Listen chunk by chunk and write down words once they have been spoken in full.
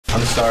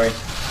I'm sorry.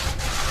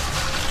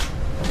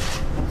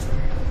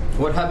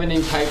 What happened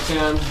in Cape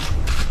Town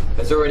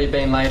has already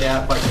been laid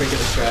out by Cricket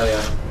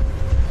Australia.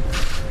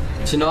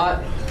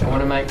 Tonight, I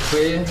want to make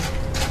clear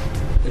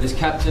that as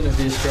captain of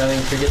the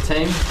Australian cricket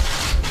team,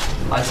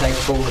 I take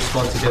full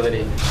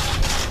responsibility.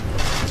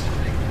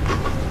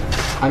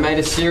 I made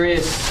a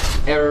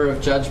serious error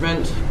of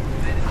judgment,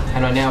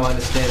 and I now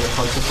understand the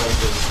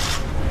consequences.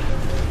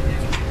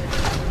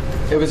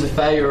 It was a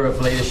failure of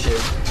leadership,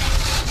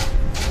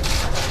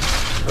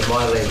 of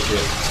my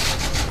leadership.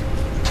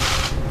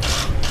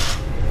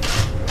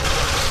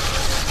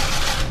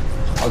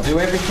 I'll do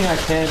everything I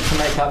can to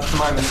make up for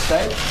my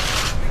mistake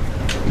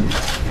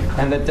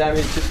and the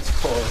damage it's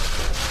caused.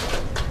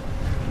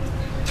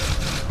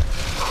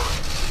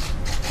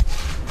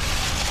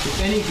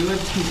 If any good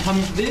can come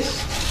of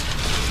this,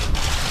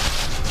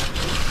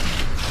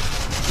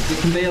 if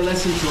it can be a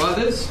lesson to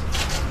others,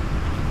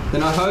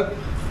 then I hope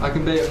I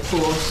can be a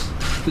force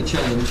for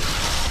change.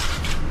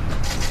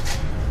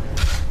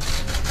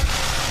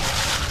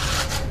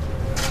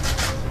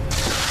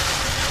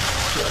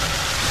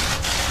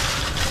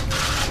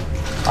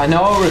 I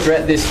know I'll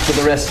regret this for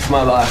the rest of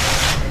my life.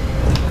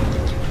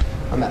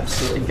 I'm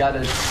absolutely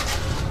gutted.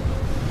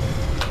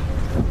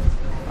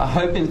 I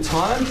hope in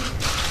time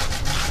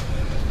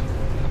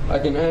I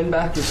can earn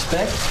back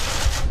respect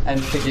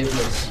and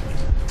forgiveness.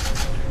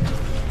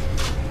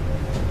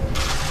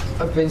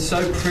 I've been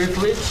so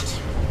privileged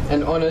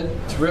and honoured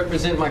to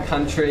represent my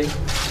country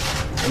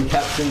and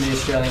captain the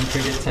Australian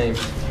cricket team.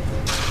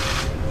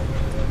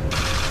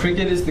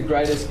 Cricket is the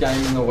greatest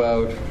game in the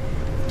world.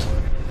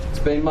 It's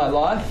been my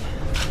life,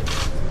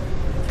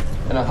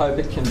 and I hope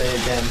it can be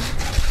again.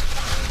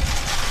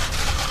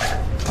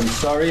 I'm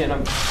sorry, and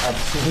I'm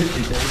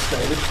absolutely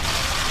devastated.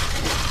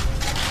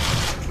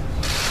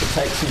 We'll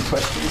take some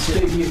questions here.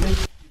 Steve, you think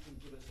you can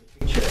give us a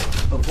picture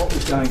of what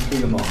was going through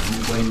your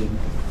mind when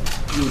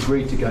you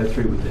agreed to go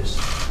through with this?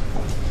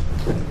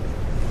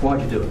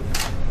 Why'd you do it?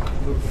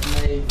 Look, for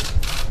me,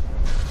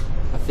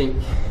 I think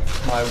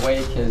my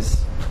week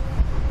has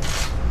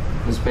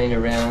been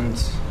around,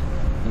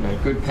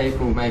 good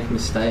people make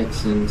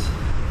mistakes, and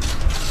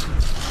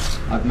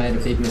I've made a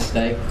big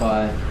mistake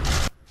by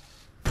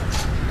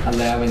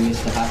allowing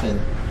this to happen.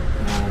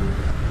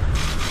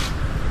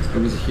 It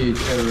was a huge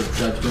error of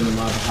judgment on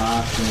my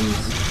behalf,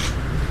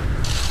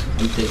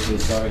 and I'm deeply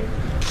sorry.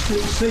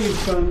 Steve,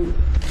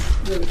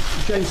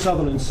 James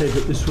Sutherland said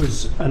that this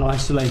was an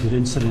isolated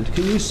incident.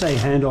 Can you say,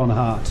 hand on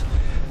heart,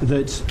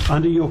 that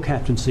under your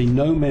captaincy,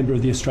 no member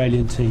of the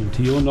Australian team,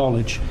 to your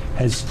knowledge,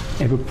 has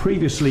ever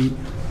previously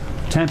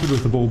tampered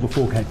with the ball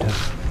before Cape Town?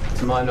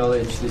 To my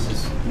knowledge, this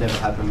has never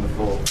happened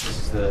before. This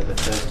is the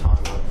first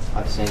time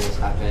I've seen this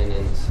happen,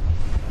 and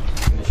I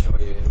can assure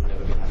you it will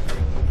never be happening.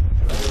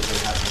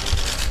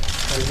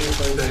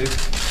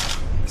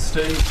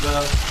 Steve,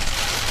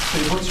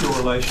 what's your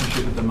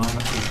relationship at the moment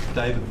with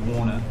David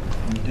Warner,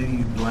 and do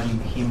you blame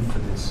him for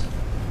this?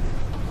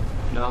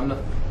 No, I'm not.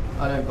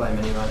 I don't blame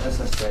anyone. As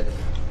I said,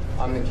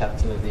 I'm the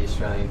captain of the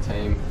Australian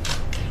team.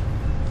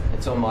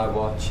 It's on my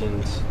watch,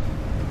 and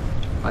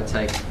I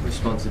take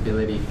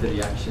responsibility for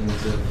the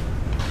actions of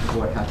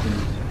what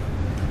happened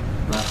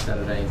last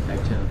Saturday in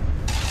Cape Town.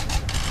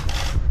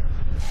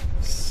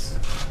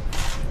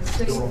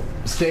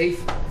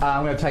 Steve,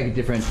 I'm going to take a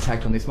different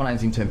tact on this. My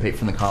name's Intern Pete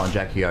from the Kyle and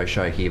Jackie O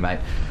show here, mate.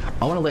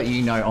 I want to let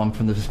you know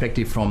from the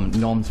perspective from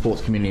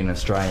non-sports community and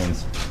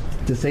Australians,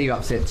 to see you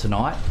upset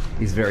tonight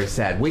is very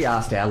sad. We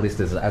asked our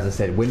listeners, as I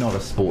said, we're not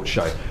a sports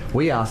show.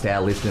 We asked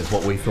our listeners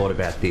what we thought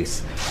about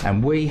this,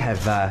 and we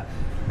have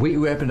we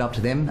opened up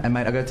to them, and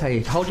mate, I've got to tell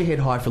you, hold your head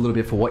high for a little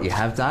bit for what you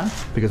have done,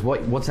 because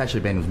what's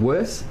actually been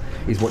worse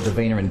is what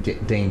Davina and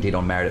Dean did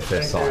on Married at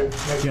First Sight. Do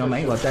you know what I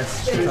mean? Like,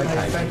 it's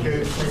okay. Thank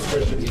you. Next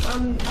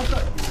question. I've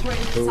got 3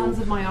 sons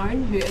of my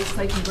own who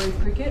sleep and breathe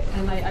cricket,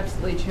 and they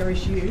absolutely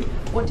cherish you.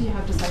 What do you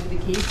have to say to the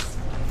kids?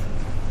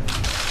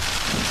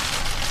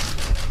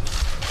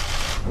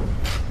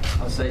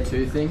 I'll say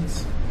 2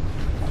 things.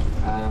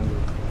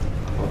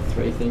 Or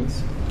 3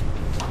 things.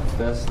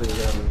 Firstly,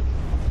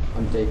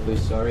 I'm deeply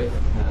sorry.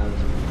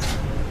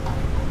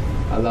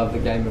 I love the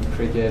game of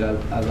cricket.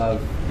 I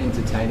love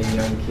entertaining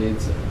young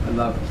kids. I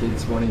love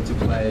kids wanting to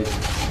play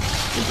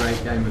the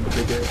great game of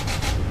cricket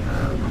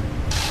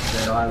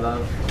that I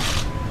love.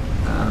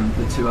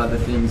 The 2 other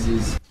things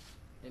is,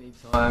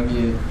 anytime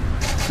you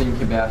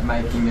think about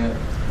making a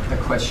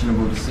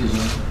questionable decision,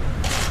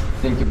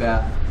 think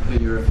about who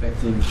you're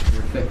affecting.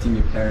 You're affecting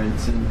your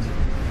parents, and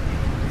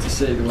to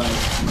see the way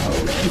my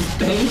old man's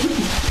been.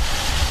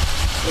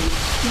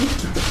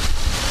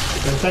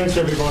 Thanks,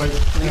 everybody.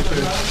 Thank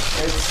you.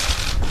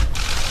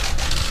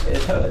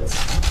 It hurts.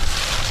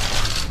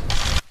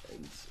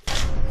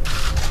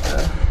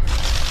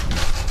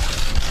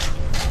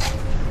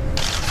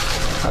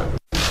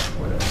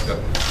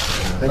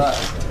 But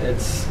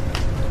it's,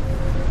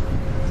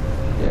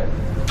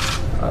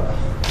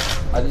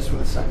 I just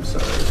want to say I'm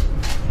sorry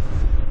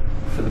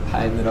for the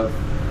pain that I've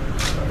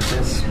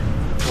just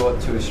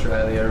brought to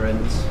Australia and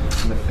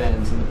the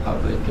fans and the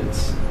public.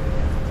 It's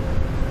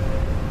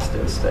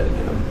devastating,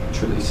 and I'm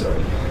truly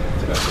sorry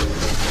to go through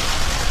this.